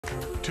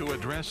to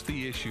address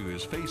the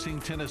issues facing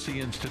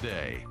Tennesseans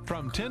today.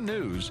 From 10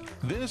 News,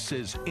 this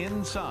is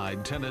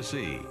Inside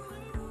Tennessee.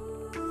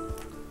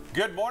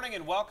 Good morning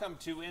and welcome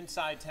to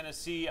Inside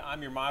Tennessee.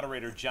 I'm your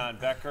moderator, John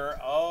Becker.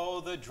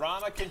 Oh, the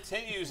drama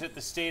continues at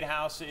the State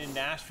House in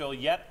Nashville.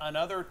 Yet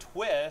another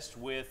twist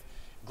with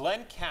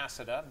Glen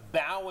Casada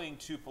bowing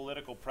to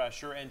political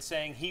pressure and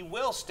saying he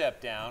will step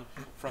down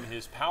from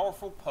his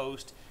powerful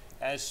post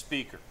as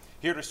Speaker.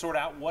 Here to sort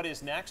out what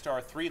is next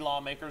are three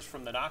lawmakers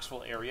from the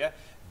Knoxville area.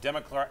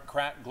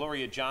 Democrat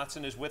Gloria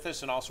Johnson is with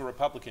us, and also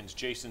Republicans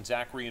Jason,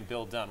 Zachary, and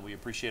Bill Dunn. We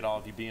appreciate all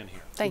of you being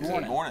here. Thank you.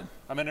 Good morning.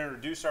 I'm going to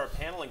introduce our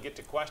panel and get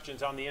to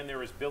questions. On the end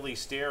there is Billy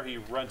Stair. He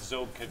runs his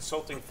own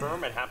consulting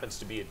firm and happens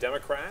to be a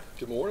Democrat.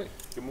 Good morning.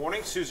 Good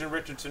morning. Susan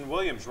Richardson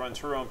Williams runs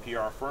her own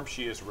PR firm.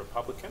 She is a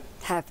Republican.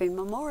 Happy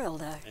Memorial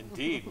Day.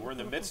 Indeed. We're in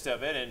the midst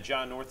of it, and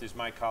John North is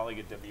my colleague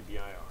at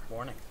WBIR.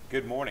 Morning.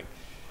 Good morning.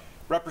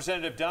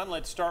 Representative Dunn,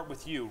 let's start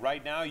with you.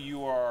 Right now,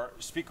 you are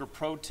Speaker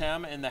Pro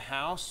Tem in the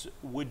House.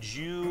 Would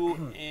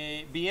you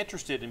be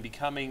interested in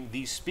becoming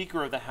the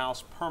Speaker of the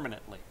House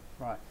permanently?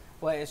 Right.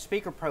 Well, as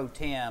Speaker Pro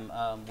Tem,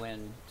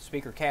 when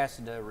Speaker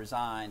Casada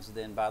resigns,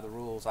 then by the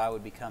rules, I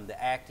would become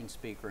the acting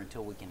Speaker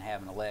until we can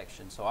have an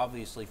election. So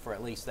obviously, for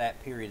at least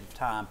that period of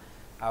time,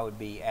 I would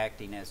be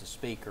acting as a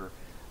Speaker.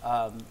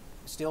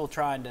 Still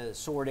trying to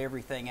sort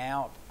everything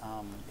out.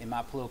 In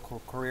my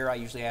political career, I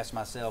usually ask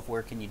myself,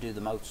 where can you do the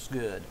most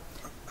good?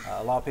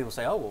 A lot of people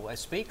say, oh, well, as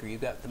Speaker, you've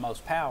got the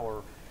most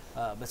power.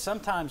 But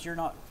sometimes you're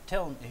not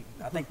telling,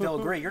 I think they'll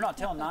agree, you're not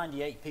telling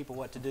 98 people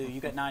what to do.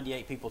 You've got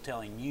 98 people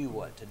telling you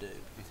what to do.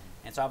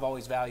 And so I've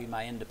always valued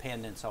my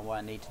independence on what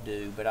I need to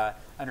do. But I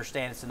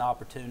understand it's an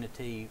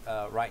opportunity.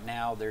 Right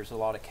now, there's a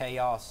lot of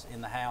chaos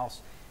in the House.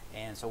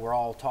 And so we're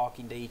all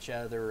talking to each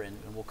other, and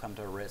we'll come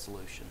to a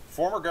resolution.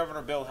 Former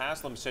Governor Bill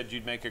Haslam said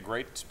you'd make a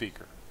great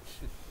Speaker.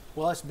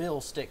 Well, us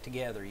bills stick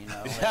together, you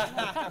know.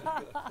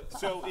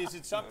 So is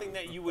it something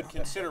that you would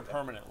consider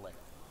permanently?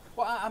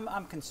 Well,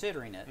 I'm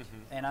considering it,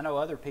 and I know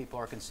other people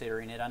are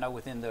considering it. I know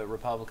within the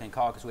Republican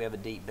caucus we have a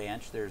deep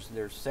bench. There's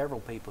several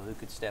people who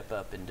could step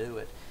up and do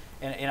it.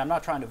 And I'm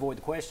not trying to avoid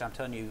the question. I'm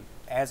telling you,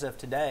 as of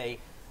today,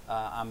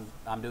 I'm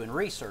doing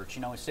research.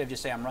 You know, instead of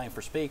just saying I'm running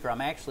for Speaker,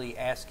 I'm actually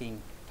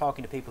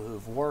talking to people who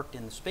have worked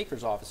in the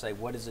Speaker's office, say,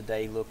 what does a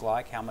day look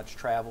like? How much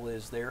travel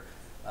is there?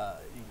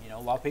 You know,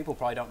 a lot of people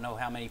probably don't know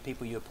how many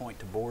people you appoint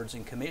to boards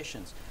and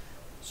commissions.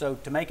 So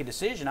to make a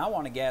decision, I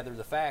want to gather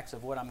the facts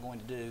of what I'm going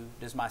to do.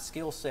 Does my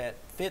skill set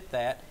fit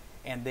that?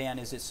 And then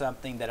is it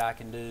something that I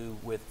can do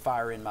with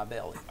fire in my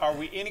belly? Are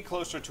we any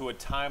closer to a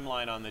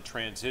timeline on the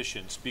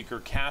transition? Speaker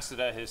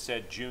Casada has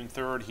said June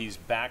 3rd he's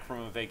back from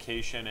a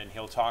vacation, and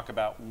he'll talk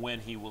about when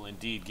he will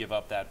indeed give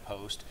up that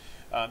post.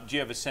 Do you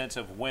have a sense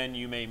of when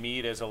you may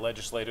meet as a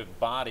legislative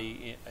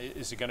body?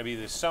 Is it going to be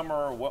this summer,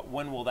 or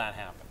when will that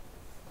happen?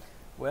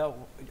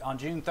 Well, on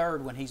June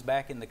 3rd, when he's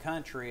back in the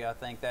country, I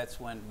think that's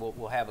when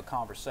we'll have a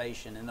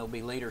conversation, and there'll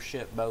be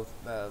leadership, both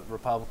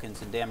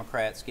Republicans and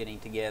Democrats, getting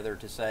together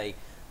to say,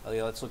 oh,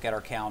 yeah, let's look at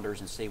our calendars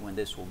and see when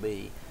this will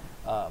be.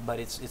 But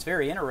it's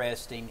very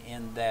interesting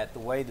in that the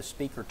way the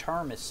Speaker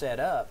term is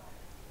set up,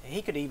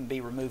 he could even be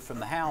removed from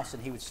the House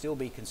and he would still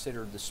be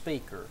considered the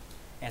Speaker.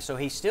 And so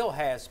he still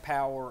has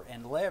power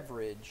and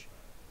leverage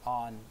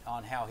on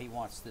how he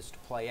wants this to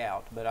play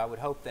out. But I would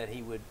hope that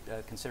he would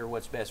consider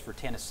what's best for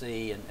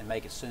Tennessee and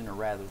make it sooner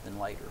rather than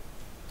later.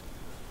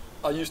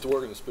 I used to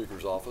work in the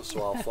Speaker's office,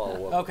 so I'll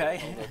follow up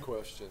okay. on that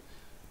question.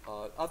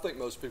 I think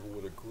most people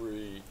would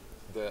agree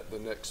that the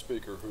next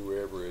Speaker,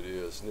 whoever it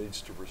is,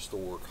 needs to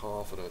restore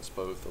confidence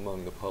both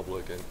among the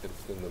public and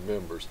in the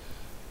members.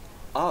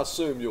 I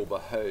assume you'll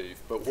behave,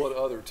 but what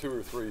other 2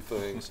 or 3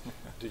 things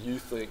do you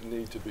think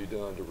need to be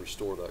done to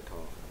restore that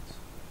confidence?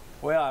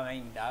 Well, I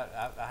mean,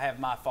 I have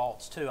my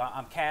faults too.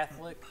 I'm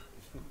Catholic.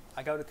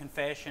 I go to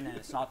confession, and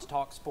it's not to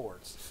talk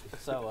sports.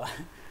 So,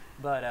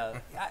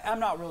 I'm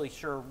not really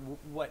sure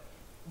what.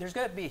 There's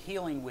got to be a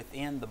healing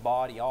within the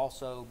body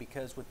also,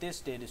 because what this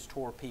did is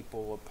tore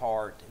people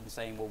apart and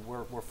saying,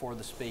 well, we're for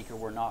the Speaker,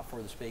 we're not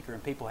for the Speaker,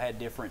 and people had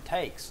different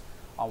takes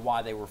on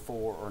why they were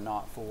for or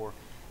not for.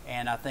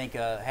 And I think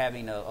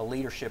having a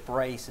leadership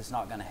race is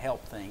not going to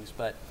help things.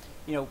 But,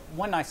 you know,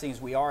 one nice thing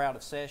is we are out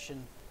of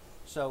session.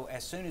 So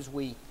as soon as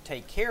we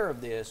take care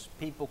of this,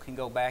 people can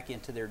go back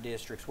into their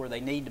districts where they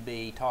need to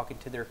be, talking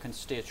to their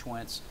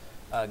constituents,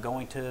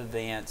 going to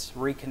events,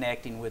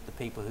 reconnecting with the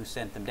people who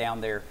sent them down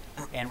there,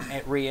 and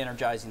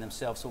re-energizing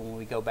themselves so when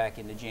we go back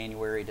into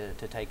January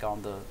to take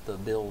on the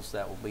bills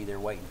that will be there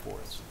waiting for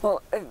us.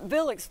 Well,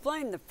 Bill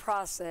explained the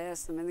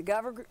process. I mean,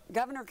 the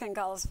governor can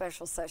call a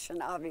special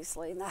session,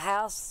 obviously, and the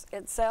House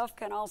itself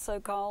can also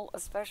call a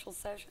special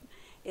session.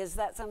 Is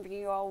that something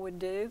you all would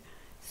do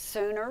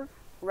sooner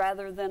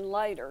rather than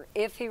later?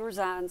 If he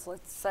resigns,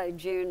 let's say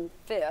June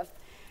 5th,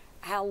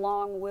 how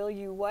long will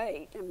you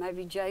wait? And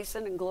maybe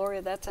Jason and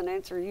Gloria, that's an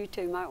answer you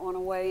two might want to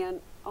weigh in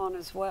on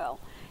as well.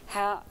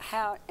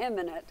 How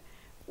imminent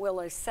will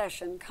a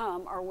session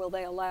come, or will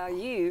they allow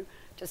you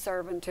to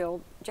serve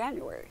until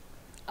January?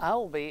 I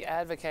will be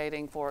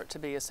advocating for it to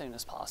be as soon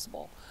as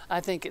possible. I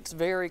think it's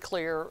very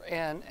clear,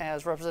 and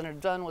as Representative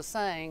Dunn was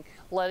saying,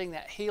 letting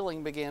that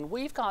healing begin.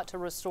 We've got to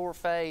restore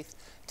faith,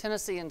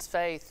 Tennesseans'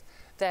 faith,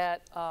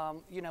 that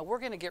you know, we're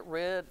going to get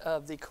rid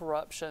of the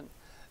corruption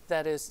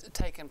that is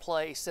taking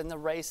place and the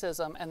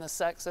racism and the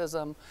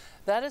sexism.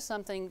 That is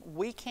something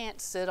we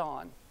can't sit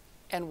on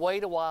and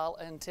wait a while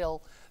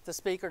until the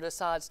Speaker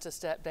decides to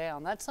step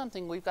down. That's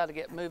something we've got to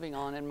get moving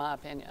on, in my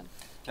opinion.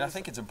 And I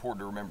think it's important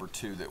to remember,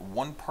 too, that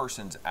one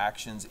person's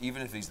actions,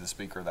 even if he's the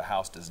Speaker of the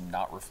House, does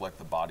not reflect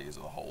the body as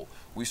a whole.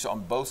 We saw on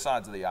both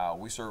sides of the aisle,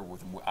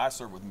 I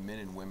serve with men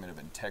and women of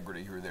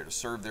integrity who are there to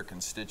serve their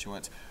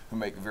constituents, who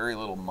make very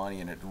little money,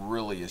 and it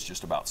really is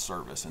just about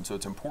service. And so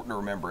it's important to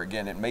remember,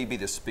 again, it may be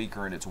the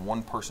Speaker and it's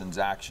one person's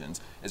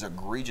actions, as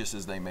egregious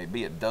as they may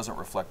be, it doesn't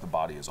reflect the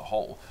body as a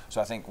whole.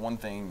 So I think one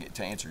thing,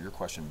 to answer your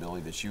question,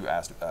 Billy, that you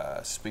asked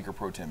Speaker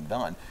Pro Tem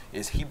Dunn,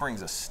 is he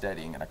brings a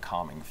steadying and a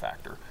calming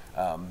factor.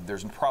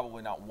 There's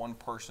probably not one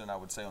person, I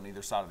would say, on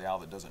either side of the aisle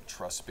that doesn't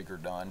trust Speaker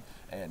Dunn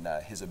and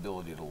his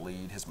ability to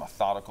lead, his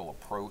methodical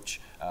approach.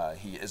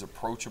 He is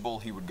approachable.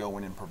 He would go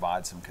in and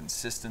provide some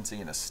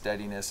consistency and a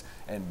steadiness.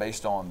 And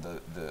based on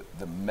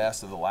the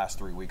mess of the last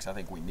 3 weeks, I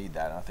think we need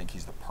that. And I think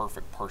he's the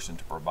perfect person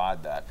to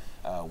provide that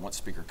once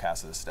Speaker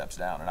Casada steps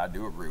down. And I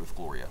do agree with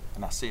Gloria.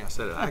 And I said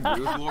it. I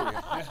agree with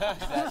Gloria.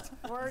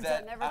 Words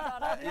I never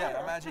thought I'd hear.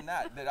 Yeah, imagine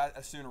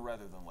that sooner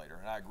rather than later.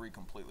 And I agree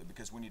completely,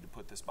 because we need to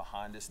put this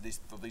behind us.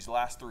 These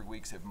last 3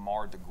 weeks have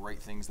marred the great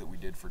things that we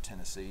did for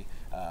Tennessee.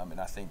 And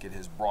I think it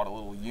has brought a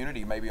little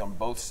unity maybe on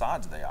both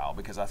sides of the aisle,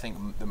 because I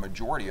think the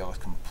majority of us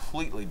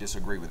completely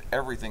disagree with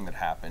everything that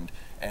happened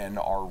and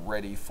are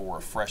ready for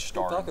a fresh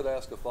start. If I could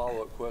ask a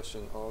follow-up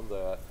question on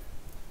that,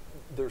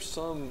 there's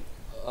some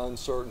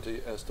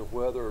uncertainty as to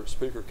whether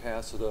Speaker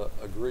Casada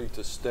agreed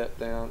to step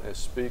down as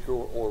Speaker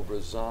or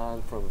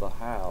resign from the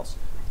House.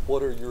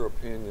 What are your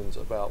opinions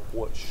about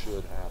what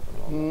should happen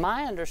on that?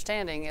 My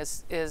understanding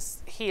is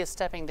he is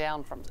stepping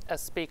down from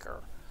as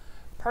Speaker.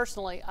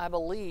 Personally, I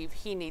believe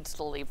he needs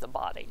to leave the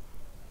body.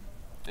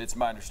 It's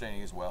my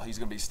understanding as well. He's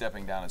going to be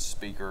stepping down as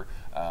Speaker,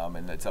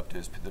 and it's up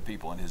to the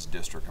people in his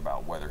district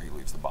about whether he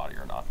leaves the body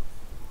or not.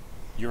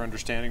 Your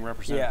understanding,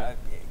 Representative?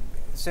 Yeah,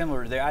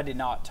 similar there. I did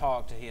not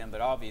talk to him,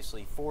 but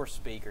obviously for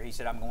Speaker, he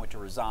said, I'm going to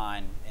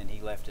resign, and he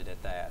left it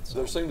at that. So.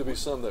 There seem to be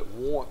some that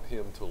want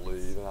him to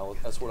leave, and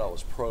that's what I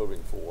was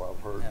probing for. I've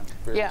heard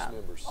various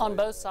members say on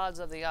both that. sides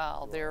of the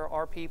aisle, there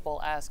are people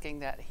asking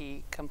that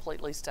he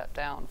completely step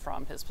down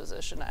from his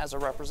position as a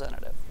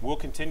representative. We'll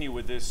continue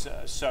with this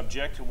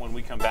subject when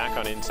we come back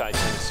on Inside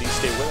Tennessee.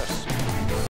 Stay with us.